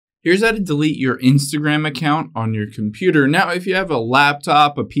Here's how to delete your Instagram account on your computer. Now, if you have a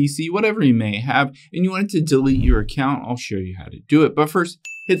laptop, a PC, whatever you may have, and you want to delete your account, I'll show you how to do it. But first,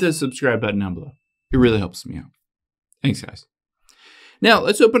 hit the subscribe button down below. It really helps me out. Thanks, guys. Now,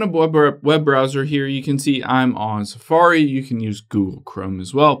 let's open up a web browser here. You can see I'm on Safari. You can use Google Chrome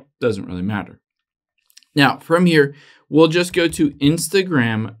as well. Doesn't really matter. Now, from here, we'll just go to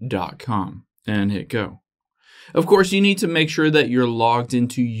Instagram.com and hit go. Of course, you need to make sure that you're logged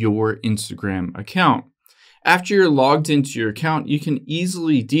into your Instagram account. After you're logged into your account, you can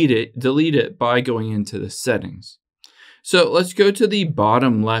easily delete it by going into the settings. So let's go to the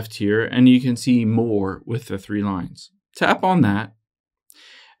bottom left here, and you can see more with the 3 lines. Tap on that,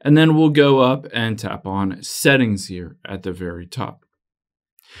 and then we'll go up and tap on settings here at the very top.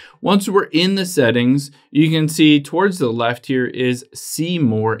 Once we're in the settings, you can see towards the left here is see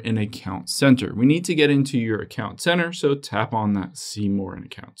more in account center. We need to get into your account center, so tap on that see more in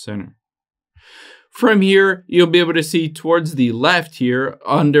account center. From here, you'll be able to see towards the left here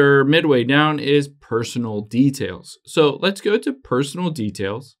under midway down is personal details. So let's go to personal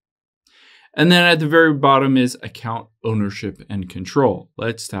details. And then at the very bottom is account ownership and control.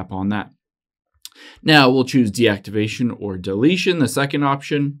 Let's tap on that. Now we'll choose deactivation or deletion, the second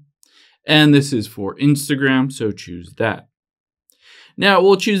option. And this is for Instagram, so choose that. Now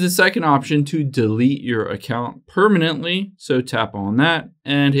we'll choose the second option to delete your account permanently. So tap on that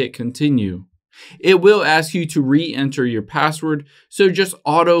and hit continue. It will ask you to re-enter your password. So just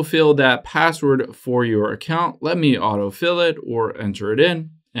autofill that password for your account. Let me autofill it or enter it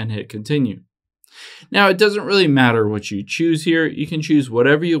in and hit continue. Now, it doesn't really matter what you choose here. You can choose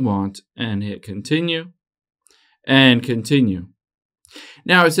whatever you want and hit continue and continue.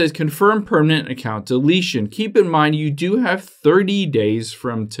 Now, it says confirm permanent account deletion. Keep in mind, you do have 30 days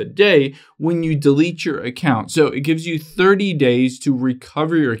from today when you delete your account. So it gives you 30 days to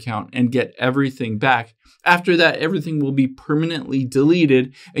recover your account and get everything back. After that, everything will be permanently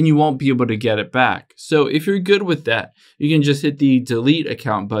deleted and you won't be able to get it back. So if you're good with that, you can just hit the delete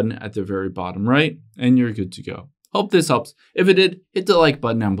account button at the very bottom right and you're good to go. Hope this helps. If it did, hit the like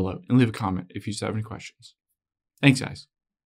button down below and leave a comment if you have any questions. Thanks, guys.